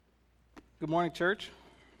Good morning, church.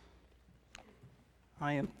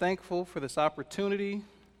 I am thankful for this opportunity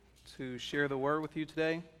to share the word with you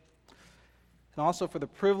today, and also for the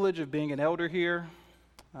privilege of being an elder here.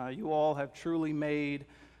 You all have truly made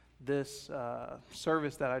this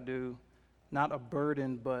service that I do not a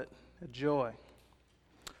burden, but a joy.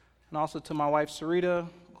 And also to my wife, Sarita,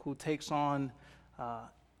 who takes on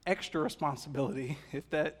extra responsibility, if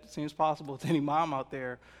that seems possible to any mom out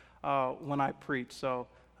there, when I preach. So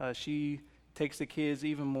she takes the kids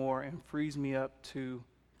even more and frees me up to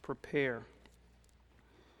prepare.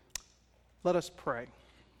 Let us pray.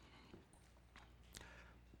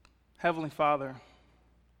 Heavenly Father,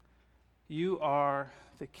 you are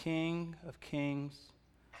the King of kings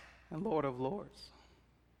and Lord of lords.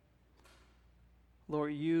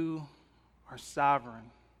 Lord, you are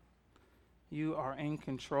sovereign. You are in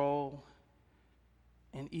control.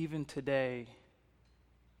 And even today,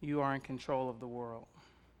 you are in control of the world.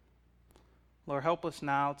 Lord, help us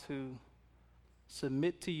now to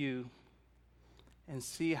submit to you and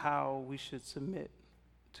see how we should submit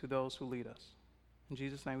to those who lead us. In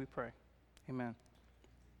Jesus' name we pray. Amen.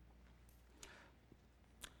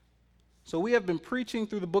 So we have been preaching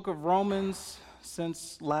through the book of Romans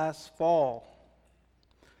since last fall.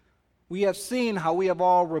 We have seen how we have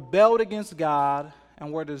all rebelled against God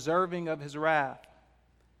and were deserving of his wrath.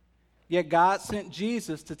 Yet God sent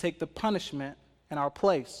Jesus to take the punishment in our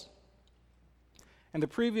place. In the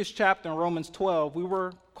previous chapter in Romans 12, we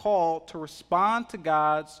were called to respond to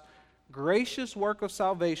God's gracious work of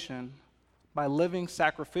salvation by living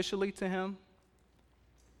sacrificially to him,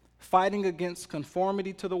 fighting against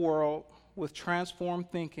conformity to the world with transformed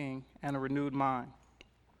thinking and a renewed mind.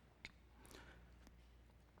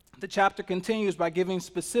 The chapter continues by giving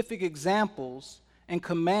specific examples and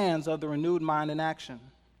commands of the renewed mind in action.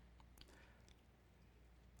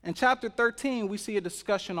 In chapter 13, we see a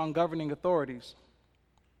discussion on governing authorities.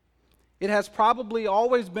 It has probably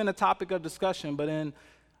always been a topic of discussion, but in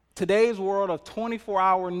today's world of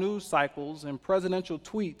 24-hour news cycles and presidential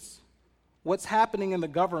tweets, what's happening in the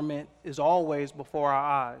government is always before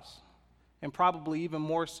our eyes, and probably even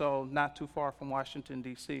more so not too far from Washington,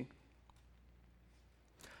 D.C.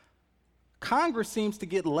 Congress seems to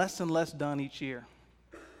get less and less done each year.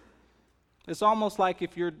 It's almost like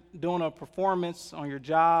if you're doing a performance on your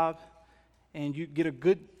job and you get a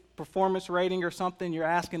good performance rating or something, you're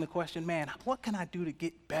asking the question, man, what can I do to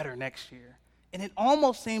get better next year? And it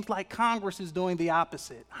almost seems like Congress is doing the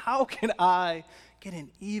opposite. How can I get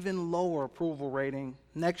an even lower approval rating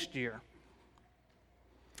next year?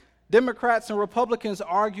 Democrats and Republicans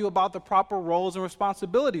argue about the proper roles and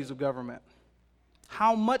responsibilities of government,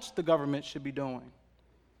 how much the government should be doing.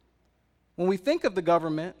 When we think of the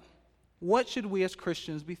government, what should we as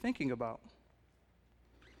Christians be thinking about?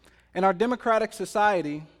 In our democratic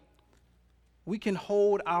society, we can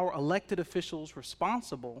hold our elected officials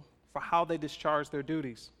responsible for how they discharge their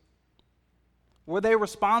duties. Were they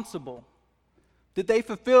responsible? Did they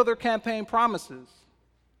fulfill their campaign promises?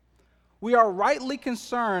 We are rightly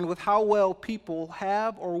concerned with how well people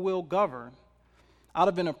have or will govern out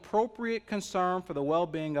of an appropriate concern for the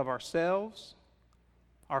well-being of ourselves,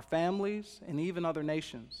 our families, and even other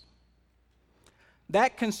nations.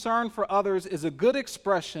 That concern for others is a good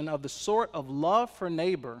expression of the sort of love for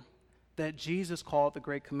neighbor that Jesus called the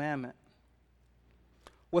Great Commandment.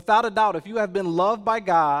 Without a doubt, if you have been loved by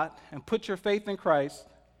God and put your faith in Christ,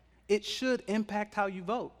 it should impact how you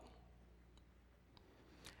vote.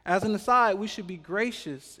 As an aside, we should be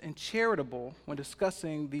gracious and charitable when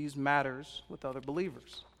discussing these matters with other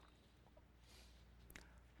believers.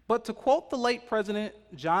 But to quote the late President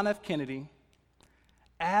John F. Kennedy,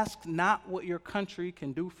 ask not what your country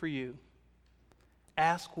can do for you.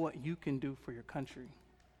 Ask what you can do for your country.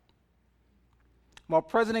 While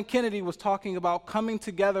President Kennedy was talking about coming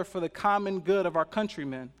together for the common good of our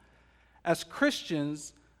countrymen, as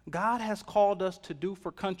Christians, God has called us to do for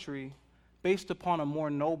country based upon a more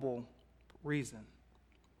noble reason.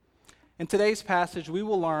 In today's passage, we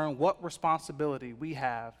will learn what responsibility we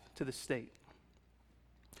have to the state.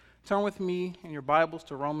 Turn with me in your Bibles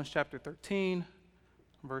to Romans chapter 13,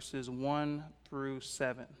 verses 1 through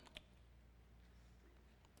 7.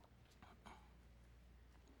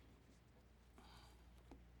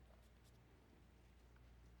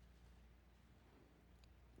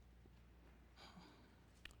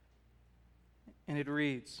 And it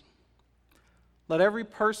reads, "Let every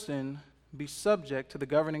person be subject to the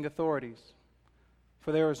governing authorities,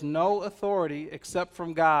 for there is no authority except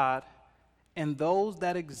from God, and those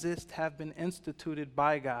that exist have been instituted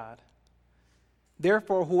by God.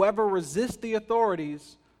 Therefore, whoever resists the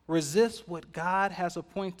authorities resists what God has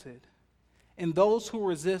appointed, and those who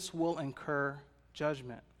resist will incur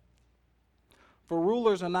judgment. For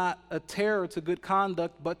rulers are not a terror to good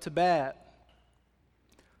conduct, but to bad.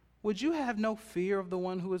 Would you have no fear of the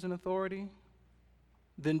one who is in authority?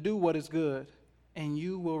 Then do what is good, and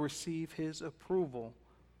you will receive his approval.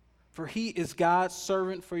 For he is God's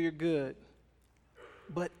servant for your good.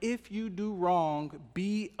 But if you do wrong,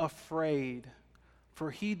 be afraid,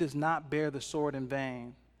 for he does not bear the sword in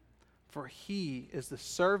vain. For he is the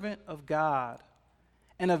servant of God,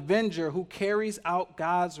 an avenger who carries out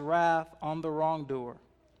God's wrath on the wrongdoer.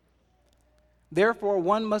 Therefore,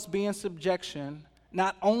 one must be in subjection,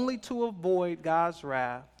 not only to avoid God's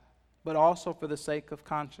wrath, but also for the sake of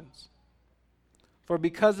conscience. For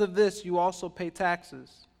because of this, you also pay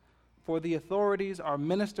taxes, for the authorities are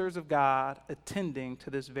ministers of God, attending to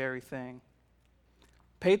this very thing.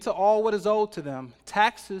 Pay to all what is owed to them,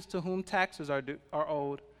 taxes to whom taxes are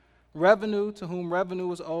owed, revenue to whom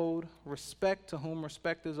revenue is owed, respect to whom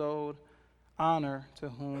respect is owed, honor to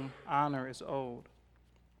whom honor is owed.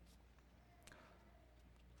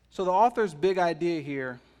 So the author's big idea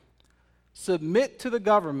here, submit to the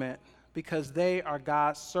government because they are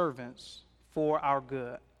God's servants for our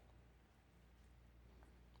good.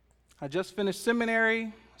 I just finished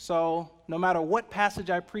seminary, so no matter what passage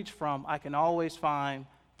I preach from, I can always find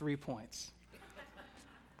 3 points.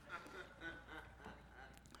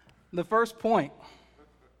 The first point,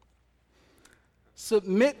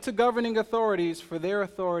 submit to governing authorities, for their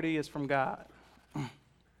authority is from God.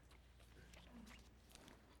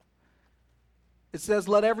 It says,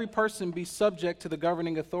 let every person be subject to the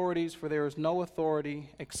governing authorities, for there is no authority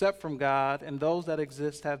except from God, and those that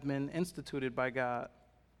exist have been instituted by God.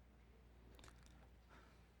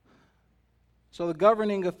 So the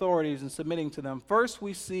governing authorities and submitting to them. First,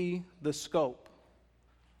 we see the scope.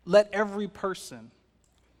 Let every person,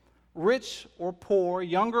 rich or poor,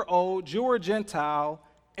 young or old, Jew or Gentile,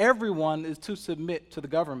 everyone is to submit to the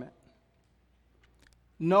government.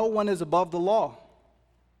 No one is above the law.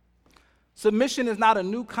 Submission is not a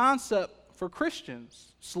new concept for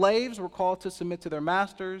Christians. Slaves were called to submit to their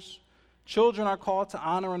masters. Children are called to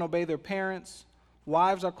honor and obey their parents.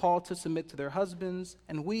 Wives are called to submit to their husbands.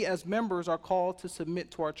 And we as members are called to submit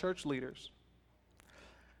to our church leaders.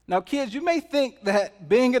 Now, kids, you may think that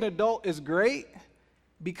being an adult is great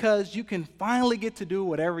because you can finally get to do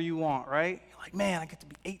whatever you want, right? You're like, man, I get to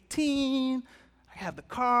be 18. I have the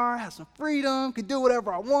car, I have some freedom, can do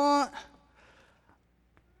whatever I want.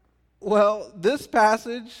 Well, this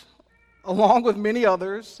passage, along with many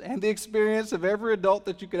others, and the experience of every adult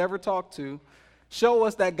that you could ever talk to, show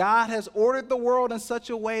us that God has ordered the world in such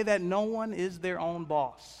a way that no one is their own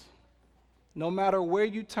boss. No matter where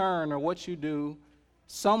you turn or what you do,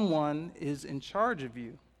 someone is in charge of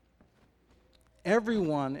you.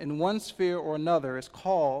 Everyone in one sphere or another is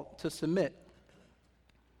called to submit.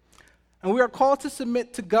 And we are called to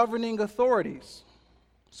submit to governing authorities.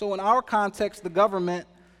 So in our context, the government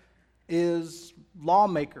is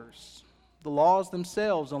lawmakers, the laws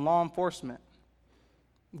themselves, and law enforcement.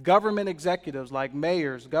 Government executives like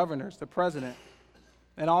mayors, governors, the president,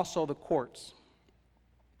 and also the courts.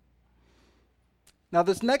 Now,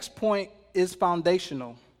 this next point is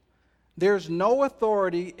foundational. There's no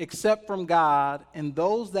authority except from God, and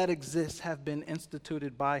those that exist have been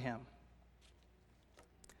instituted by him.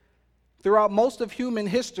 Throughout most of human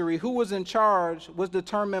history, who was in charge was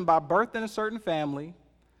determined by birth in a certain family,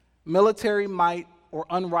 military might, or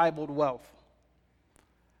unrivaled wealth.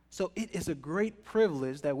 So it is a great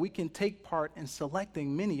privilege that we can take part in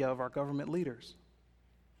selecting many of our government leaders.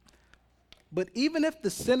 But even if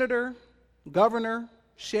the senator, governor,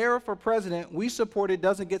 sheriff, or president we supported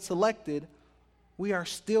doesn't get selected, we are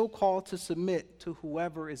still called to submit to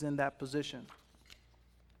whoever is in that position.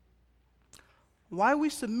 Why we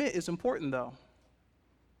submit is important, though.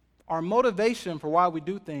 Our motivation for why we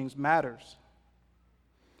do things matters.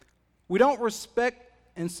 We don't respect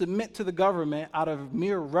and submit to the government out of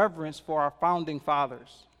mere reverence for our founding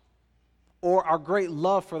fathers or our great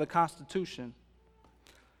love for the Constitution.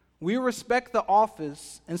 We respect the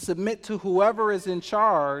office and submit to whoever is in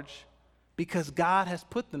charge because God has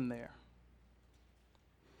put them there.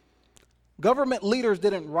 Government leaders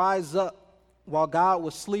didn't rise up while God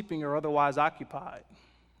was sleeping or otherwise occupied.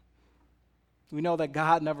 We know that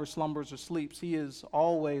God never slumbers or sleeps. He is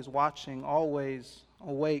always watching, always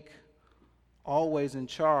awake, always in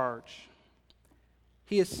charge.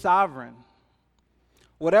 He is sovereign.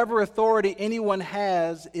 Whatever authority anyone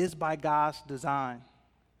has is by God's design.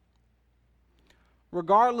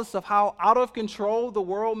 Regardless of how out of control the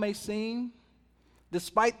world may seem,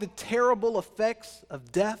 despite the terrible effects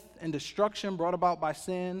of death and destruction brought about by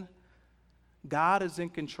sin, God is in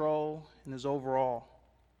control and is over all.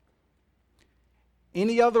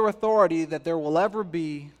 Any other authority that there will ever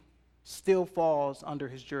be still falls under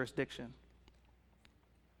his jurisdiction.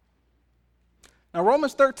 Now,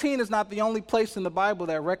 Romans 13 is not the only place in the Bible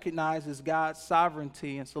that recognizes God's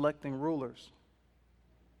sovereignty in selecting rulers.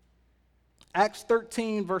 Acts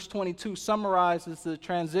 13, verse 22, summarizes the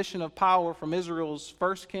transition of power from Israel's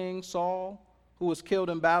first king, Saul, who was killed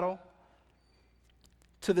in battle,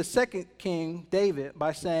 to the second king, David,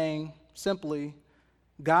 by saying simply,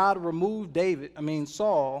 God removed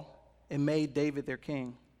Saul, and made David their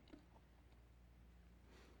king.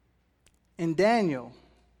 In Daniel,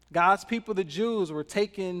 God's people, the Jews, were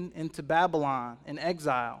taken into Babylon in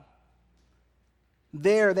exile.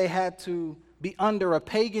 There they had to be under a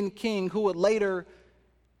pagan king who would later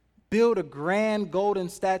build a grand golden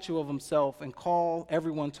statue of himself and call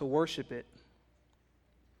everyone to worship it.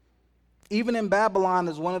 Even in Babylon,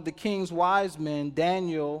 as one of the king's wise men,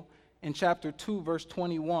 Daniel, in chapter 2, verse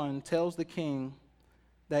 21, tells the king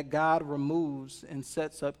that God removes and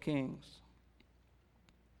sets up kings.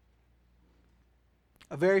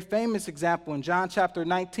 A very famous example in John chapter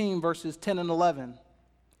 19, verses 10 and 11.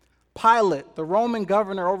 Pilate, the Roman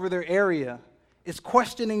governor over their area, is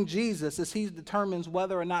questioning Jesus as he determines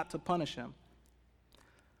whether or not to punish him.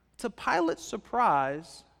 To Pilate's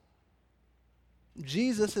surprise,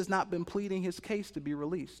 Jesus has not been pleading his case to be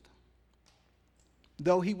released,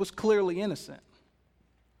 though he was clearly innocent.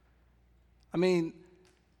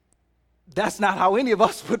 That's not how any of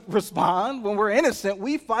us would respond. When we're innocent,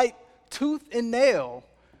 we fight tooth and nail,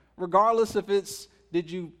 regardless if it's, did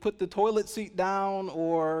you put the toilet seat down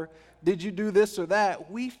or did you do this or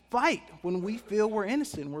that? We fight when we feel we're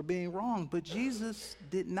innocent, we're being wronged, but Jesus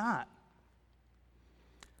did not.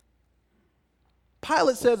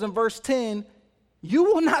 Pilate says in verse 10, "You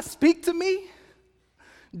will not speak to me?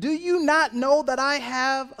 Do you not know that I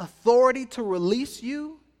have authority to release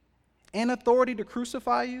you and authority to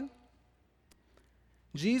crucify you?"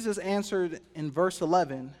 Jesus answered in verse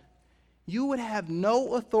 11, "You would have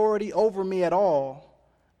no authority over me at all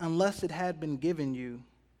unless it had been given you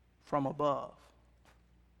from above."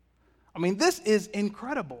 This is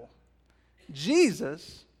incredible.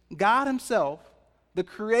 Jesus, God himself, the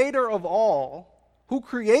creator of all, who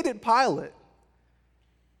created Pilate,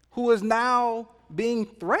 who is now being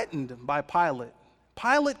threatened by Pilate.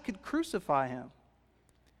 Pilate could crucify him.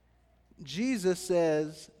 Jesus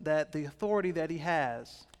says that the authority that he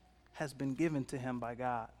has been given to him by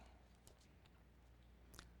God.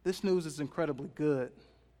 This news is incredibly good.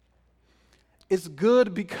 It's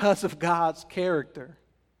good because of God's character.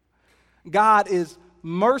 God is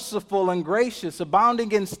merciful and gracious,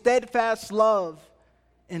 abounding in steadfast love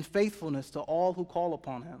and faithfulness to all who call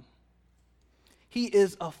upon him. He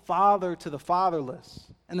is a father to the fatherless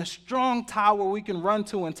and a strong tower we can run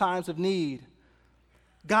to in times of need.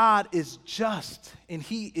 God is just and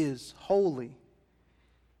he is holy.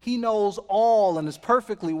 He knows all and is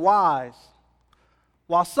perfectly wise.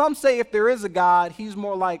 While some say if there is a God, he's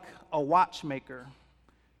more like a watchmaker,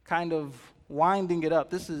 kind of winding it up.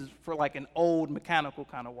 This is for like an old mechanical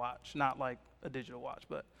kind of watch, not like a digital watch,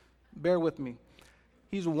 but bear with me.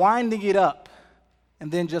 He's winding it up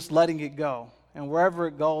and then just letting it go. And wherever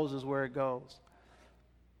it goes is where it goes.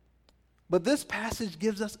 But this passage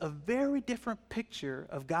gives us a very different picture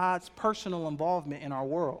of God's personal involvement in our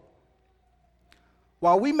world.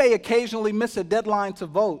 While we may occasionally miss a deadline to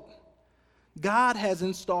vote, God has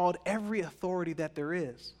installed every authority that there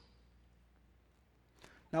is.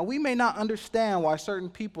 Now, we may not understand why certain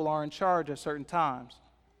people are in charge at certain times.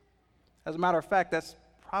 As a matter of fact, that's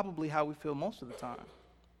probably how we feel most of the time.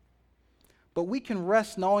 But we can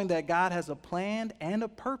rest knowing that God has a plan and a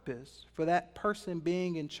purpose for that person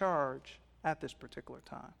being in charge at this particular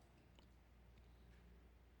time.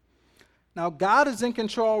 Now, God is in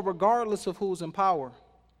control regardless of who's in power.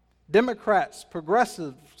 Democrats,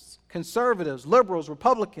 progressives, conservatives, liberals,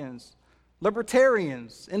 Republicans,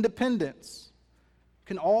 libertarians, independents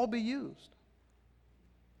can all be used.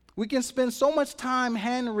 We can spend so much time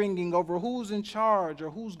hand-wringing over who's in charge or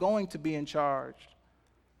who's going to be in charge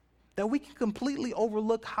that we can completely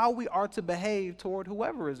overlook how we are to behave toward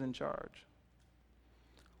whoever is in charge.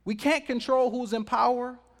 We can't control who's in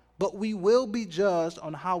power, but we will be judged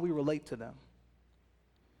on how we relate to them.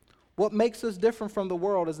 What makes us different from the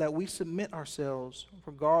world is that we submit ourselves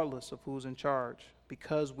regardless of who's in charge,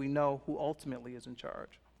 because we know who ultimately is in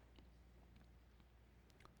charge.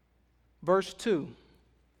 Verse 2,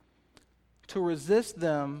 to resist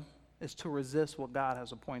them is to resist what God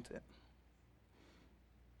has appointed.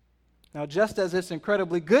 Now, just as it's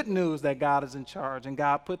incredibly good news that God is in charge and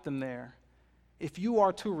God put them there, if you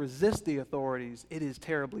are to resist the authorities, it is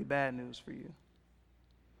terribly bad news for you.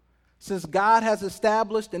 Since God has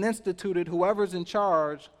established and instituted whoever's in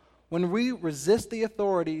charge, when we resist the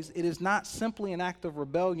authorities, it is not simply an act of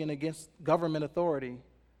rebellion against government authority,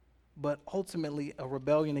 but ultimately a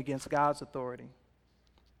rebellion against God's authority.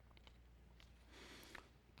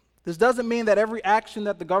 This doesn't mean that every action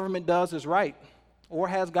that the government does is right or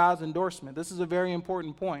has God's endorsement. This is a very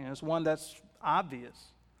important point, and it's one that's obvious.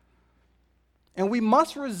 And we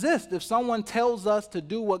must resist if someone tells us to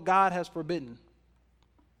do what God has forbidden.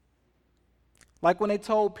 Like when they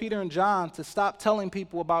told Peter and John to stop telling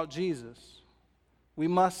people about Jesus. We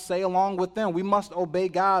must say along with them, we must obey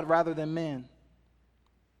God rather than men.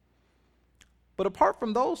 But apart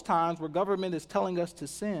from those times where government is telling us to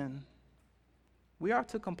sin, we are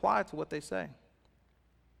to comply to what they say.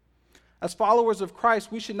 As followers of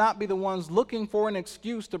Christ, we should not be the ones looking for an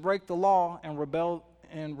excuse to break the law and rebel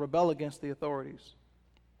against the authorities.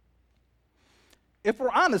 If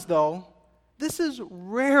we're honest, though, this is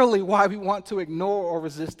rarely why we want to ignore or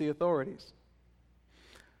resist the authorities.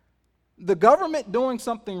 The government doing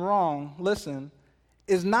something wrong, listen,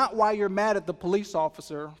 is not why you're mad at the police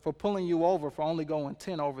officer for pulling you over for only going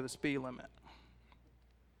 10 over the speed limit.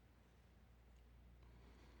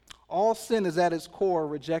 All sin is at its core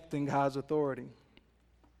rejecting God's authority.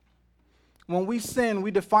 When we sin,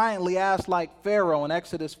 we defiantly ask like Pharaoh in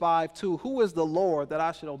Exodus 5:2, "Who is the Lord that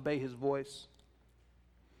I should obey his voice?"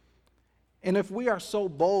 And if we are so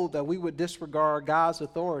bold that we would disregard God's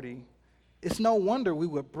authority, it's no wonder we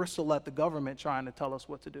would bristle at the government trying to tell us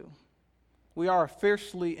what to do. We are a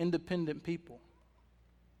fiercely independent people.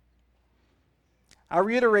 I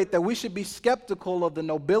reiterate that we should be skeptical of the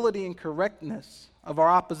nobility and correctness of our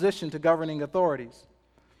opposition to governing authorities.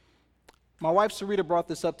 My wife Sarita brought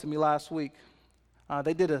this up to me last week.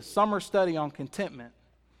 They did a summer study on contentment,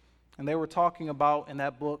 and they were talking about, in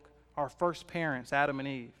that book, our first parents, Adam and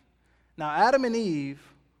Eve. Now, Adam and Eve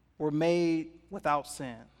were made without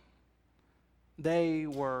sin. They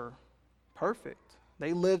were perfect.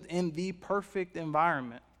 They lived in the perfect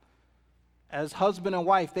environment. As husband and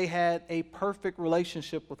wife, they had a perfect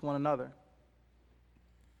relationship with one another.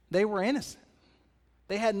 They were innocent.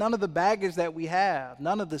 They had none of the baggage that we have,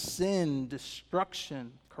 none of the sin,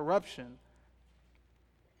 destruction, corruption.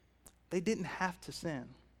 They didn't have to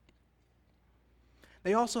sin.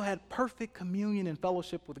 They also had perfect communion and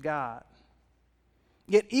fellowship with God.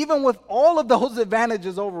 Yet even with all of those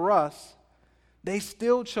advantages over us, they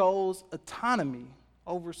still chose autonomy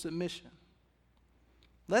over submission.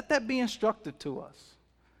 Let that be instructive to us,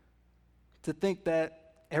 to think that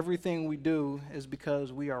everything we do is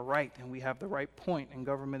because we are right and we have the right point and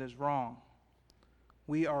government is wrong.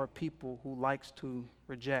 We are a people who likes to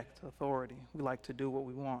reject authority. We like to do what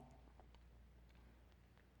we want.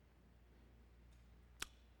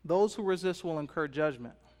 Those who resist will incur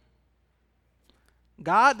judgment.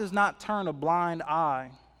 God does not turn a blind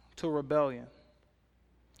eye to rebellion.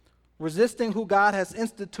 Resisting who God has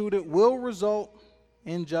instituted will result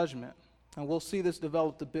in judgment. And we'll see this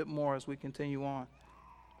developed a bit more as we continue on.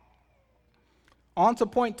 On to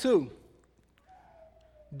point 2.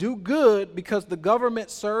 Do good because the government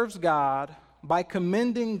serves God by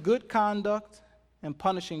commending good conduct and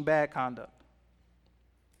punishing bad conduct.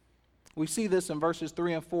 We see this in verses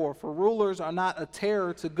 3 and 4. For rulers are not a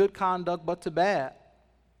terror to good conduct, but to bad.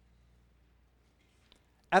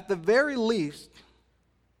 At the very least,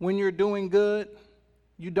 when you're doing good,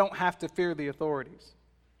 you don't have to fear the authorities.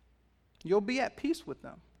 You'll be at peace with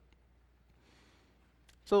them.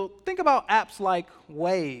 So think about apps like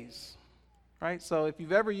Waze, right? So if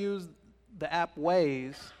you've ever used the app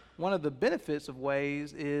Waze, one of the benefits of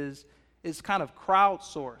Waze is it's kind of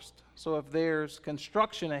crowdsourced. So if there's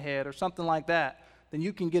construction ahead or something like that, then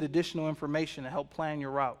you can get additional information to help plan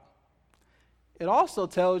your route. It also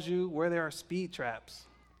tells you where there are speed traps,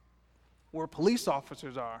 where police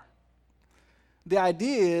officers are. The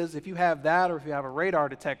idea is if you have that or if you have a radar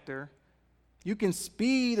detector, you can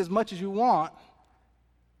speed as much as you want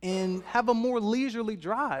and have a more leisurely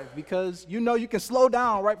drive because you know you can slow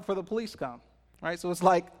down right before the police come, right? So it's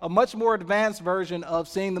like a much more advanced version of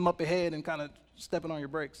seeing them up ahead and kind of stepping on your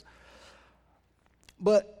brakes.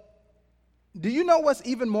 But do you know what's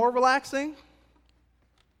even more relaxing?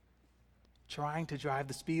 Trying to drive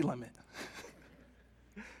the speed limit.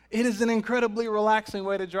 It is an incredibly relaxing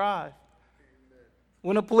way to drive.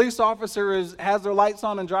 When a police officer has their lights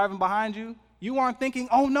on and driving behind you, you aren't thinking,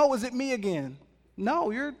 oh no, is it me again?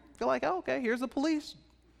 No, you're like, oh, okay, here's the police.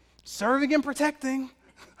 Serving and protecting.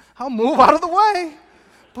 I'll move out of the way.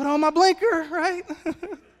 Put on my blinker, right?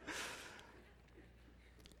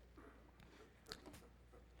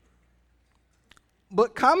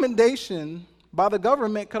 But commendation by the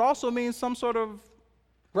government could also mean some sort of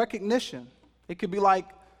recognition. It could be like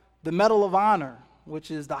the Medal of Honor, which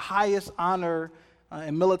is the highest honor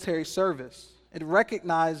in military service. It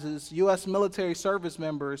recognizes U.S. military service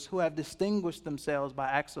members who have distinguished themselves by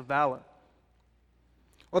acts of valor.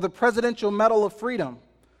 Or the Presidential Medal of Freedom,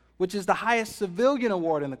 which is the highest civilian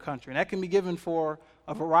award in the country. And that can be given for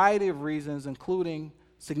a variety of reasons, including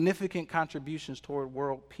significant contributions toward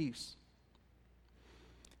world peace.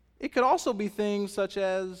 It could also be things such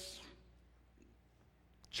as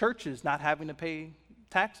churches not having to pay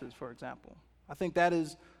taxes, for example. I think that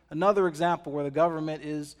is another example where the government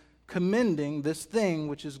is commending this thing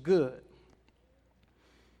which is good.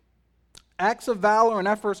 Acts of valor and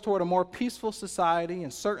efforts toward a more peaceful society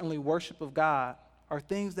and certainly worship of God are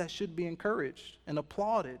things that should be encouraged and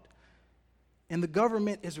applauded. And the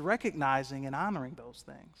government is recognizing and honoring those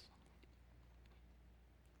things.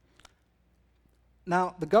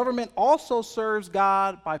 Now, the government also serves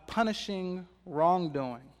God by punishing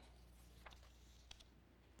wrongdoing.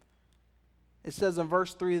 It says in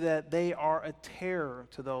verse 3 that they are a terror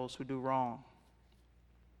to those who do wrong.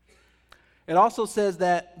 It also says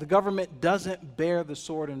that the government doesn't bear the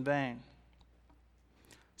sword in vain.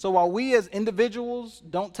 So while we as individuals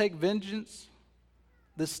don't take vengeance,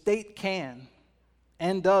 the state can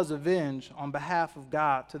and does avenge on behalf of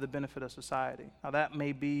God to the benefit of society. Now that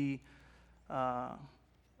may be a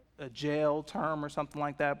jail term or something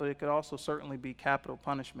like that, but it could also certainly be capital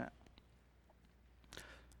punishment.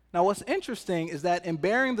 Now, what's interesting is that in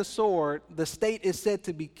bearing the sword, the state is said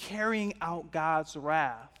to be carrying out God's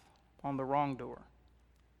wrath on the wrongdoer.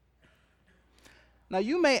 Now,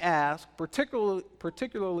 you may ask,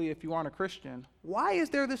 particularly if you aren't a Christian, why is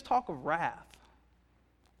there this talk of wrath?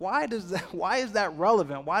 Why is that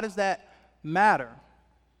relevant? Why does that matter?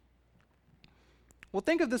 Well,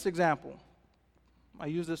 think of this example. I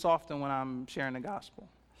use this often when I'm sharing the gospel.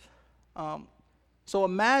 So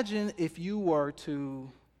imagine if you were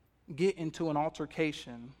to get into an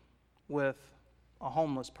altercation with a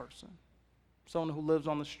homeless person, someone who lives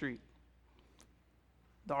on the street.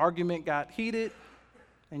 The argument got heated,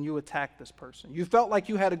 and you attacked this person. You felt like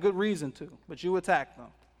you had a good reason to, but you attacked them.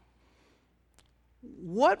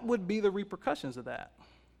 What would be the repercussions of that?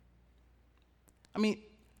 I mean,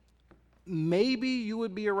 maybe you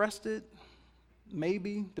would be arrested.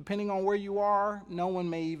 Maybe, depending on where you are, no one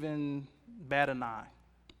may even bat an eye.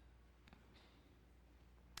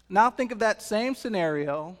 Now think of that same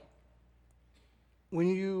scenario when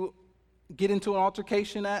you get into an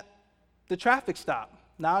altercation at the traffic stop.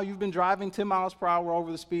 Now you've been driving 10 miles per hour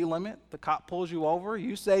over the speed limit. The cop pulls you over.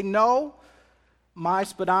 You say, "No, my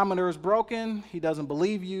speedometer is broken." He doesn't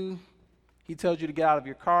believe you. He tells you to get out of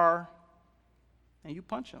your car, and you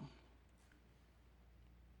punch him.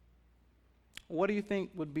 What do you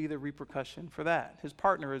think would be the repercussion for that? His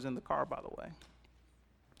partner is in the car, by the way.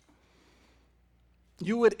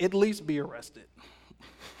 You would at least be arrested.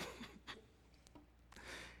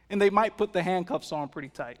 And they might put the handcuffs on pretty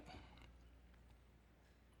tight.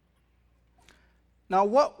 Now,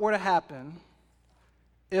 what were to happen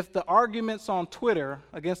if the arguments on Twitter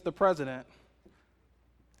against the president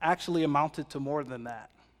actually amounted to more than that?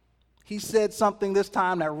 He said something this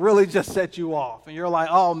time that really just set you off. And you're like,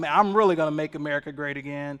 "Oh, man, I'm really going to make America great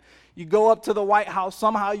again." You go up to the White House.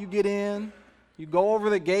 Somehow you get in. You go over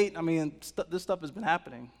the gate. I mean, this stuff has been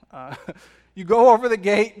happening. You go over the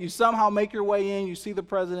gate. You somehow make your way in. You see the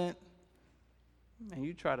president. And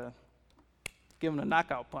you try to give him a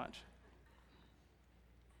knockout punch.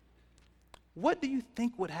 What do you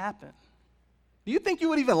think would happen? Do you think you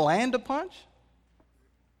would even land a punch?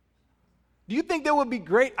 Do you think there would be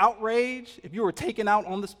great outrage if you were taken out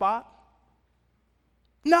on the spot?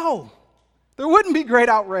 No, there wouldn't be great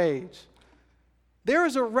outrage. There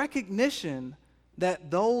is a recognition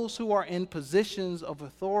that those who are in positions of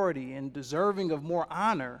authority and deserving of more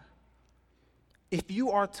honor, if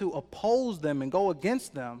you are to oppose them and go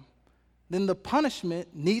against them, then the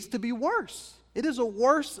punishment needs to be worse. It is a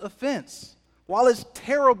worse offense. While it's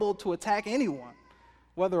terrible to attack anyone,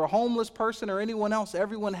 whether a homeless person or anyone else,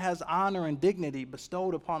 everyone has honor and dignity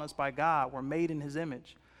bestowed upon us by God. We're made in His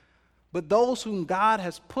image. But those whom God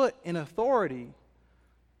has put in authority,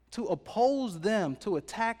 to oppose them, to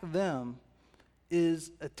attack them,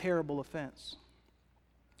 is a terrible offense.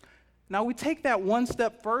 Now we take that one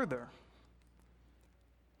step further.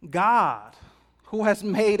 God, who has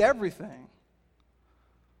made everything,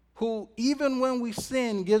 who even when we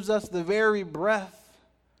sin gives us the very breath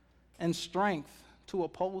and strength to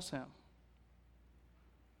oppose Him.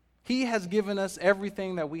 He has given us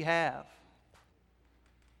everything that we have,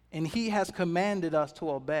 and He has commanded us to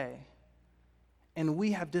obey. and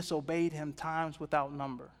we have disobeyed him times without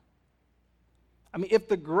number. I mean, if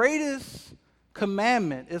the greatest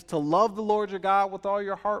commandment is to love the Lord your God with all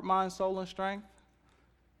your heart, mind, soul, and strength,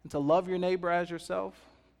 and to love your neighbor as yourself,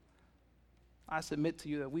 I submit to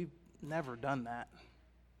you that we've never done that.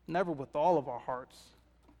 Never with all of our hearts.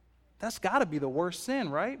 That's got to be the worst sin,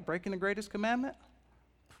 right? Breaking the greatest commandment.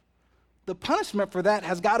 The punishment for that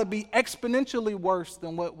has got to be exponentially worse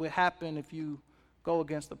than what would happen if you go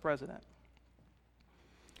against the president.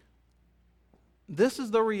 This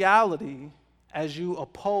is the reality as you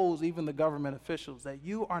oppose even the government officials, that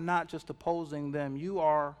you are not just opposing them, you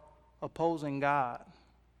are opposing God.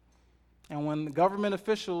 And when the government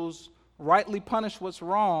officials rightly punish what's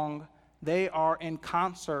wrong, they are in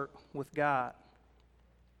concert with God.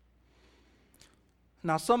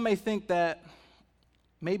 Now, some may think that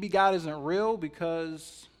maybe God isn't real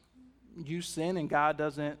because you sin and God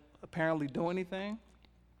doesn't apparently do anything.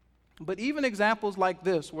 But even examples like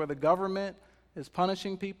this, where the government is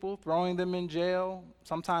punishing people, throwing them in jail,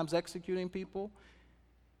 sometimes executing people,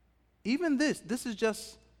 even this is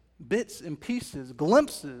just bits and pieces,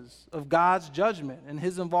 glimpses of God's judgment and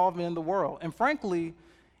his involvement in the world. And frankly,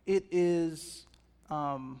 it is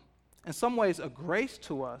in some ways a grace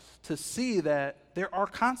to us to see that there are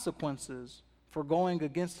consequences for going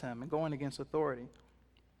against him and going against authority.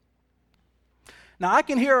 Now, I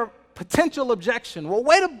can hear a potential objection. Well,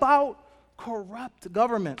 what about corrupt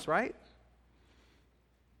governments, right?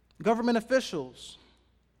 Government officials,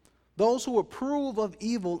 those who approve of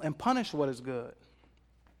evil and punish what is good.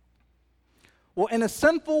 Well, in a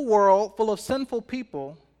sinful world full of sinful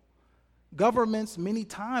people, governments many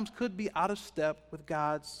times could be out of step with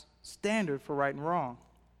God's standard for right and wrong.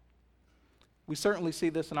 We certainly see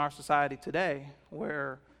this in our society today,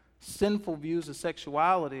 where sinful views of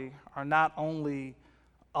sexuality are not only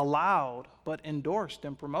allowed, but endorsed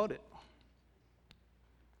and promoted.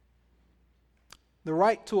 The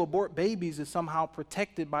right to abort babies is somehow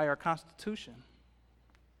protected by our Constitution,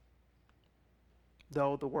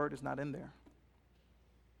 though the word is not in there.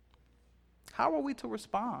 How are we to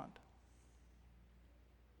respond?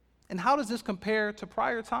 And how does this compare to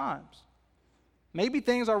prior times? Maybe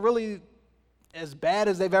things are really as bad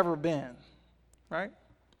as they've ever been, right?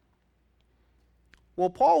 Well,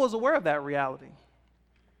 Paul was aware of that reality.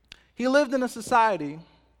 He lived in a society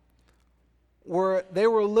where they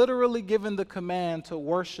were literally given the command to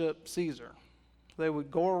worship Caesar. They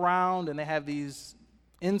would go around and they have these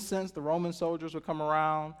incense. The Roman soldiers would come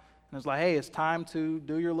around and it's like, hey, it's time to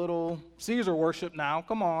do your little Caesar worship now.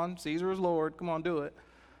 Come on, Caesar is Lord. Come on, do it.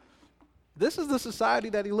 This is the society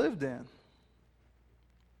that he lived in.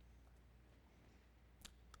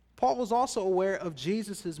 Paul was also aware of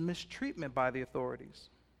Jesus' mistreatment by the authorities.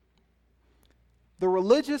 The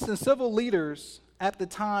religious and civil leaders at the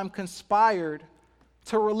time conspired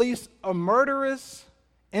to release a murderous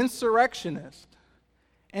insurrectionist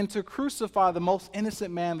and to crucify the most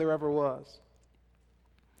innocent man there ever was.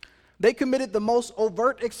 They committed the most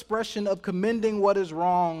overt expression of commending what is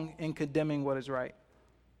wrong and condemning what is right.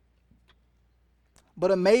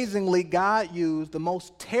 But amazingly, God used the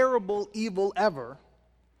most terrible evil ever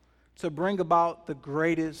to bring about the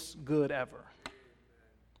greatest good ever.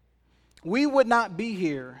 We would not be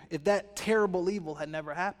here if that terrible evil had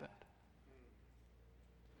never happened.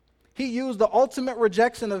 He used the ultimate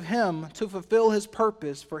rejection of him to fulfill his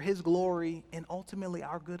purpose for his glory and ultimately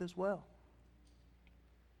our good as well.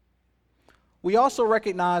 We also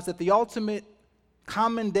recognize that the ultimate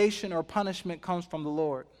commendation or punishment comes from the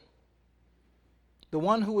Lord. The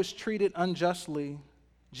one who was treated unjustly,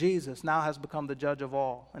 Jesus, now has become the judge of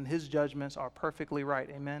all, and his judgments are perfectly right.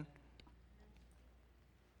 Amen?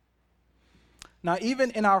 Now,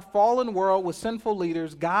 even in our fallen world with sinful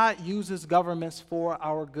leaders, God uses governments for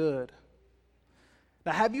our good.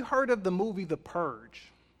 Now, have you heard of the movie The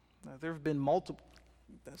Purge? Now, there have been multiple.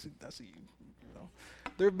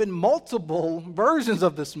 There have been multiple versions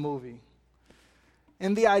of this movie,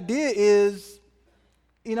 and the idea is,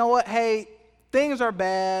 you know what? Hey, things are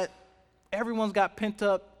bad. Everyone's got pent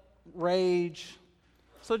up rage.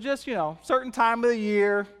 So just, certain time of the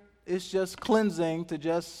year, it's just cleansing to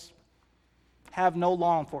just have no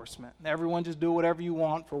law enforcement. Everyone just do whatever you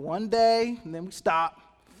want for one day, and then we stop.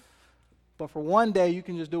 But for one day, you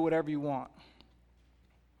can just do whatever you want.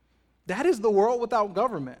 That is the world without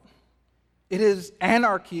government. It is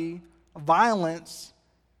anarchy, violence,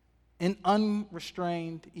 and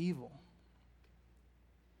unrestrained evil.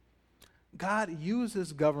 God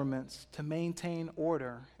uses governments to maintain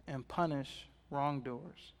order and punish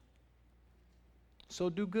wrongdoers. So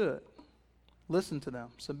do good. Listen to them.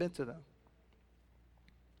 Submit to them.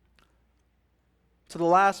 To the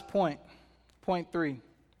last point, Point 3,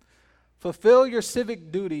 fulfill your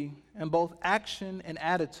civic duty in both action and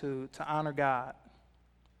attitude to honor God.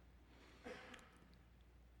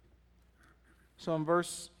 So in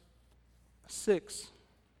verse 6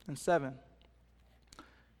 and 7, it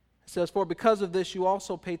says, for because of this you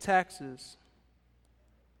also pay taxes,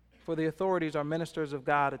 for the authorities are ministers of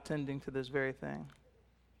God attending to this very thing.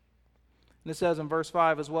 And it says in verse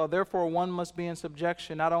 5 as well, therefore one must be in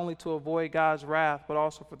subjection not only to avoid God's wrath, but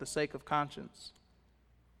also for the sake of conscience.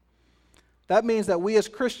 That means that we as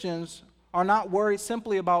Christians are not worried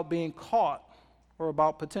simply about being caught or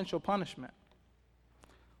about potential punishment.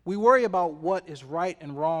 We worry about what is right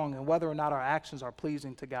and wrong and whether or not our actions are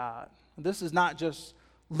pleasing to God. And this is not just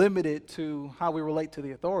limited to how we relate to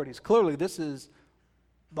the authorities. Clearly, this is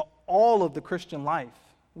all of the Christian life.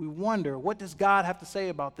 We wonder, what does God have to say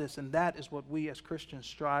about this? And that is what we as Christians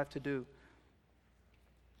strive to do.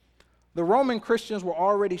 The Roman Christians were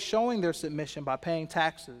already showing their submission by paying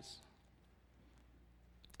taxes.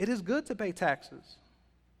 It is good to pay taxes.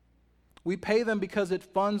 We pay them because it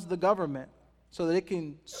funds the government so that it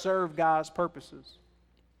can serve God's purposes.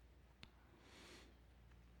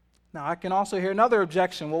 Now, I can also hear another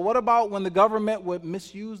objection. Well, what about when the government would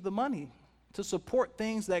misuse the money to support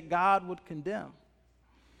things that God would condemn?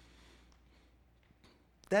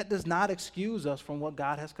 That does not excuse us from what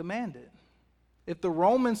God has commanded. If the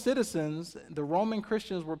Roman citizens, the Roman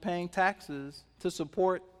Christians were paying taxes to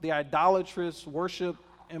support the idolatrous worship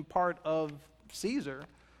and part of Caesar,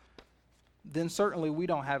 then certainly we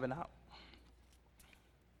don't have an out.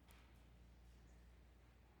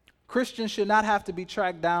 Christians should not have to be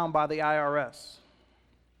tracked down by the IRS.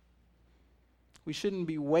 We shouldn't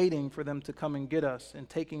be waiting for them to come and get us and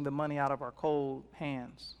taking the money out of our cold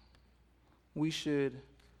hands. We should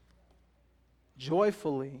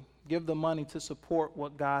joyfully give the money to support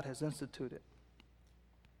what God has instituted.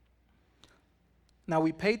 Now,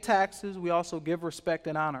 we pay taxes, we also give respect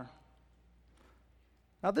and honor.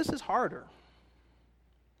 Now, this is harder.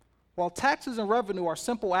 While taxes and revenue are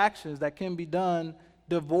simple actions that can be done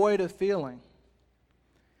devoid of feeling,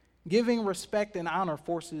 giving respect and honor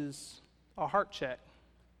forces a heart check.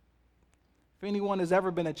 If anyone has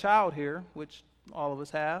ever been a child here, which all of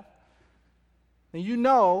us have, then you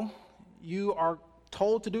know you are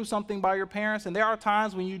told to do something by your parents, and there are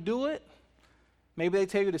times when you do it. Maybe they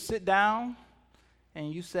tell you to sit down,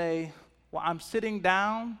 and you say, well, I'm sitting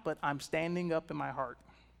down, but I'm standing up in my heart.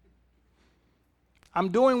 I'm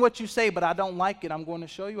doing what you say, but I don't like it. I'm going to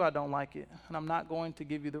show you I don't like it, and I'm not going to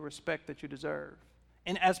give you the respect that you deserve.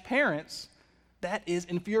 And as parents, that is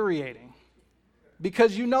infuriating,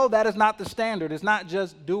 because you know that is not the standard. It's not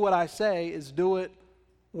just do what I say, it's do it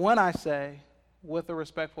when I say with a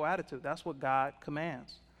respectful attitude. That's what God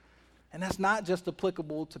commands. And that's not just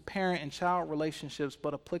applicable to parent and child relationships,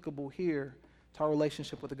 but applicable here to our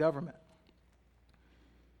relationship with the government.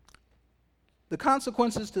 The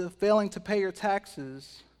consequences to failing to pay your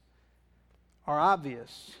taxes are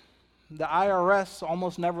obvious. The IRS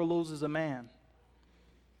almost never loses a man.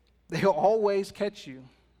 They'll always catch you.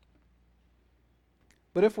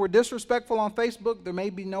 But if we're disrespectful on Facebook, there may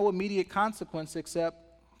be no immediate consequence except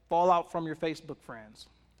fallout from your Facebook friends,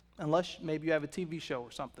 unless maybe you have a TV show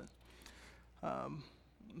or something.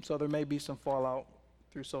 So there may be some fallout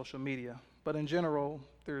through social media. But in general,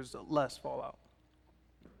 there's less fallout.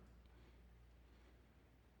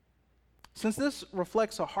 Since this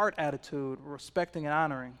reflects a heart attitude, respecting and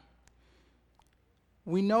honoring,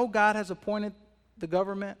 we know God has appointed the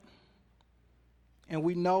government, and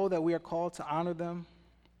we know that we are called to honor them,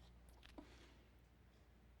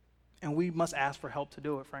 and we must ask for help to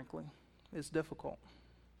do it, frankly. It's difficult.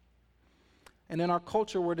 And in our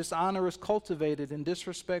culture where dishonor is cultivated and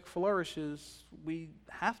disrespect flourishes, we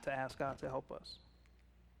have to ask God to help us.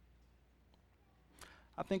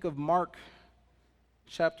 I think of Mark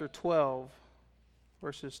chapter 12,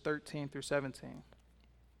 verses 13 through 17.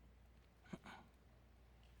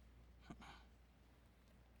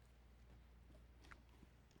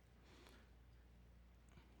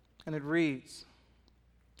 And it reads,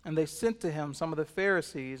 and they sent to him some of the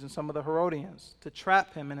Pharisees and some of the Herodians to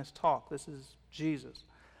trap him in his talk. This is Jesus.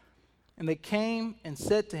 And they came and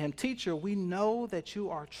said to him, Teacher, we know that you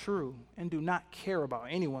are true and do not care about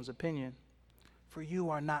anyone's opinion, for you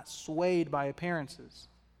are not swayed by appearances,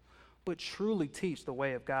 but truly teach the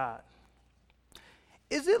way of God.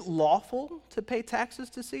 Is it lawful to pay taxes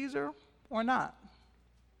to Caesar or not?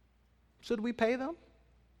 Should we pay them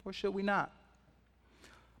or should we not?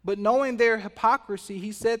 But knowing their hypocrisy,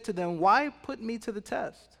 he said to them, Why put me to the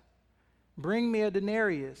test? Bring me a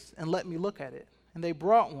denarius and let me look at it. And they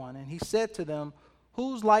brought one, and he said to them,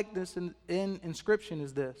 Whose likeness in inscription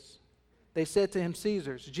is this? They said to him,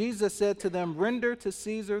 Caesar's. Jesus said to them, render to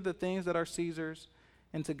Caesar the things that are Caesar's,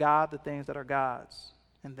 and to God the things that are God's.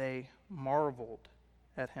 And they marveled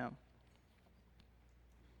at him.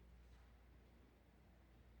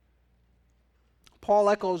 Paul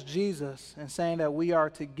echoes Jesus in saying that we are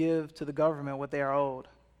to give to the government what they are owed.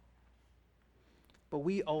 But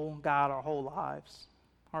we owe God our whole lives,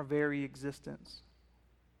 our very existence.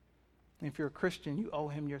 And if you're a Christian, you owe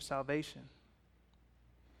him your salvation.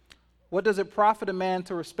 What does it profit a man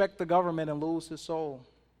to respect the government and lose his soul?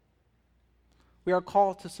 We are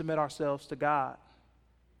called to submit ourselves to God.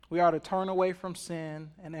 We are to turn away from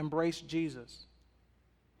sin and embrace Jesus.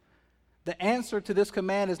 The answer to this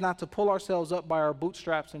command is not to pull ourselves up by our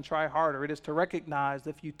bootstraps and try harder. It is to recognize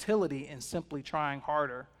the futility in simply trying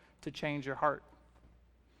harder to change your heart.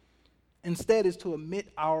 Instead, is to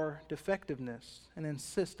admit our defectiveness and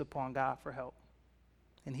insist upon God for help.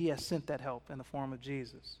 And he has sent that help in the form of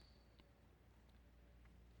Jesus.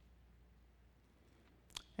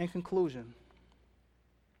 In conclusion,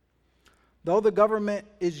 though the government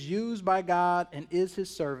is used by God and is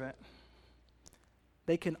his servant,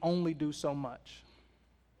 they can only do so much.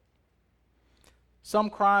 Some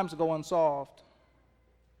crimes go unsolved.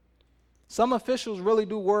 Some officials really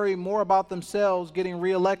do worry more about themselves getting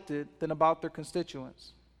reelected than about their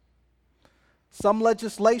constituents. Some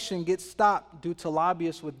legislation gets stopped due to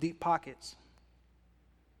lobbyists with deep pockets.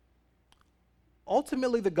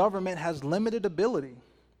 Ultimately, the government has limited ability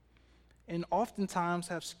and oftentimes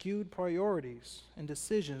have skewed priorities and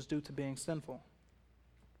decisions due to being sinful.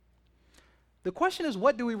 The question is,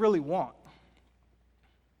 what do we really want?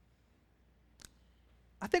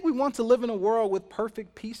 I think we want to live in a world with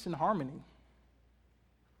perfect peace and harmony,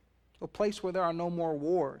 a place where there are no more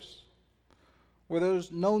wars, where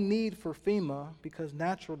there's no need for FEMA because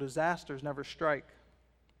natural disasters never strike,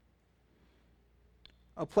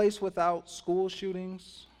 a place without school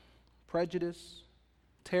shootings, prejudice,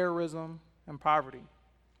 terrorism, and poverty.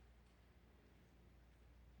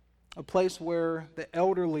 A place where the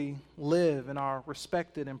elderly live and are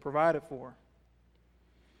respected and provided for.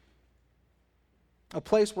 A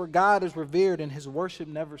place where God is revered and his worship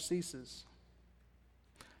never ceases.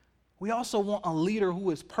 We also want a leader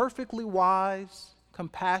who is perfectly wise,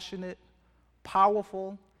 compassionate,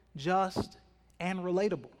 powerful, just, and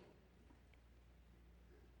relatable.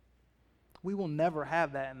 We will never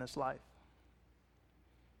have that in this life.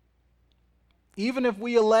 Even if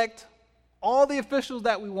we elect all the officials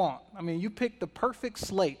that we want. I mean, you pick the perfect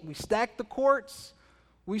slate. We stack the courts,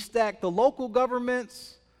 we stack the local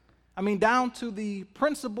governments, down to the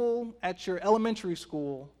principal at your elementary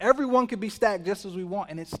school. Everyone could be stacked just as we want,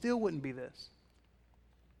 and it still wouldn't be this.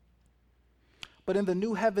 But in the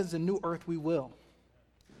new heavens and new earth, we will.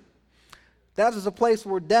 That is a place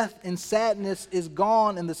where death and sadness is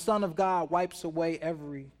gone, and the Son of God wipes away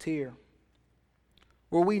every tear.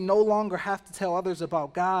 Where we no longer have to tell others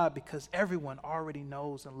about God because everyone already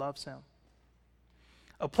knows and loves him.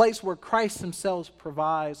 A place where Christ himself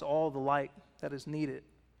provides all the light that is needed.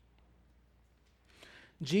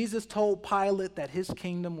 Jesus told Pilate that his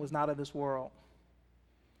kingdom was not of this world.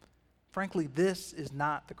 Frankly, this is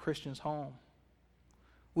not the Christian's home.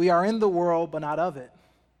 We are in the world, but not of it.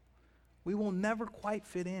 We will never quite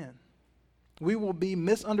fit in. We will be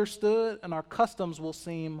misunderstood, and our customs will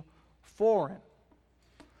seem foreign.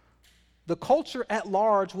 The culture at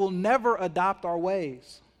large will never adopt our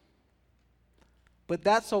ways. But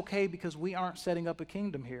that's okay because we aren't setting up a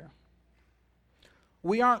kingdom here.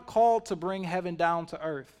 We aren't called to bring heaven down to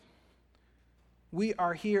earth. We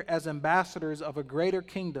are here as ambassadors of a greater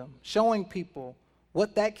kingdom, showing people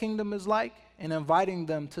what that kingdom is like and inviting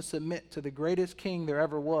them to submit to the greatest king there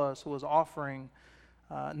ever was, who was offering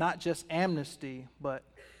not just amnesty, but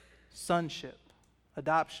sonship,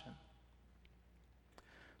 adoption.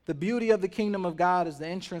 The beauty of the kingdom of God is the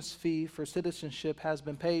entrance fee for citizenship has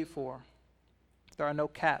been paid for. There are no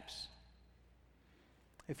caps.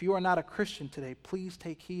 If you are not a Christian today, please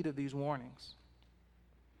take heed of these warnings.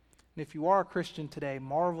 And if you are a Christian today,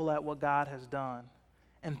 marvel at what God has done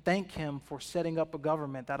and thank him for setting up a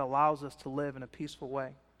government that allows us to live in a peaceful way.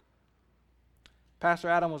 Pastor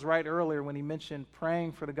Adam was right earlier when he mentioned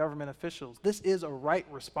praying for the government officials. This is a right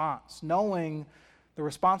response, knowing the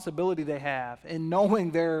responsibility they have and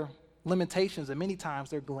knowing their limitations, and many times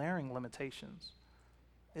their glaring limitations.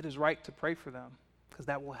 It is right to pray for them because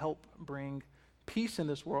that will help bring peace in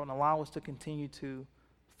this world and allow us to continue to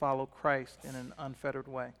follow Christ in an unfettered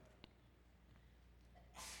way.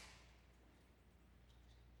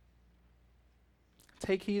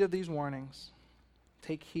 Take heed of these warnings,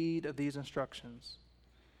 take heed of these instructions,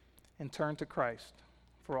 and turn to Christ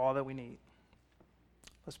for all that we need.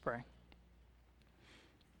 Let's pray.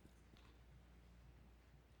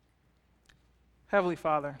 Heavenly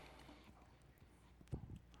Father,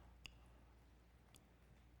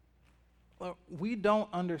 Lord, we don't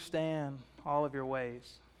understand all of your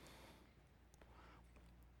ways.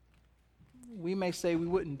 We may say we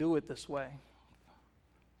wouldn't do it this way.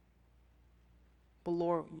 But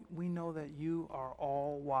Lord, we know that you are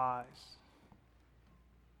all wise.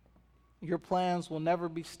 Your plans will never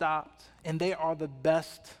be stopped, and they are the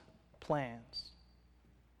best plans.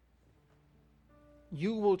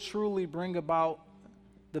 You will truly bring about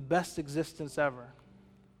the best existence ever.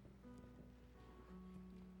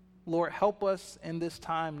 Lord, help us in this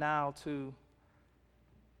time now to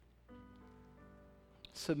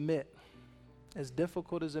submit, as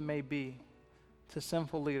difficult as it may be, to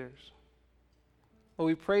sinful leaders. Lord,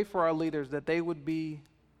 we pray for our leaders that they would be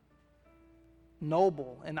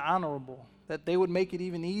noble and honorable, that they would make it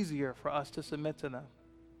even easier for us to submit to them.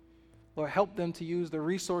 Lord, help them to use the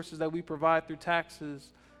resources that we provide through taxes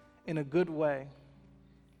in a good way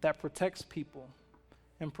that protects people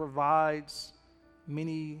and provides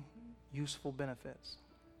many useful benefits.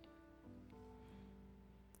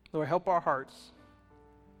 Lord, help our hearts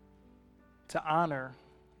to honor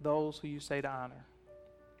those who you say to honor.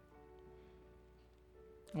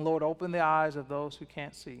 And Lord, open the eyes of those who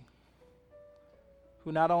can't see,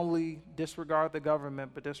 who not only disregard the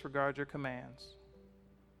government, but disregard your commands.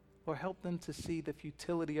 Lord, help them to see the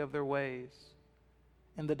futility of their ways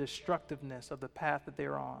and the destructiveness of the path that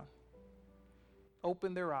they're on.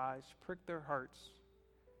 Open their eyes, prick their hearts,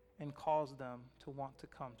 and cause them to want to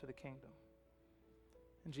come to the kingdom.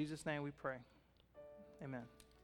 In Jesus' name we pray. Amen.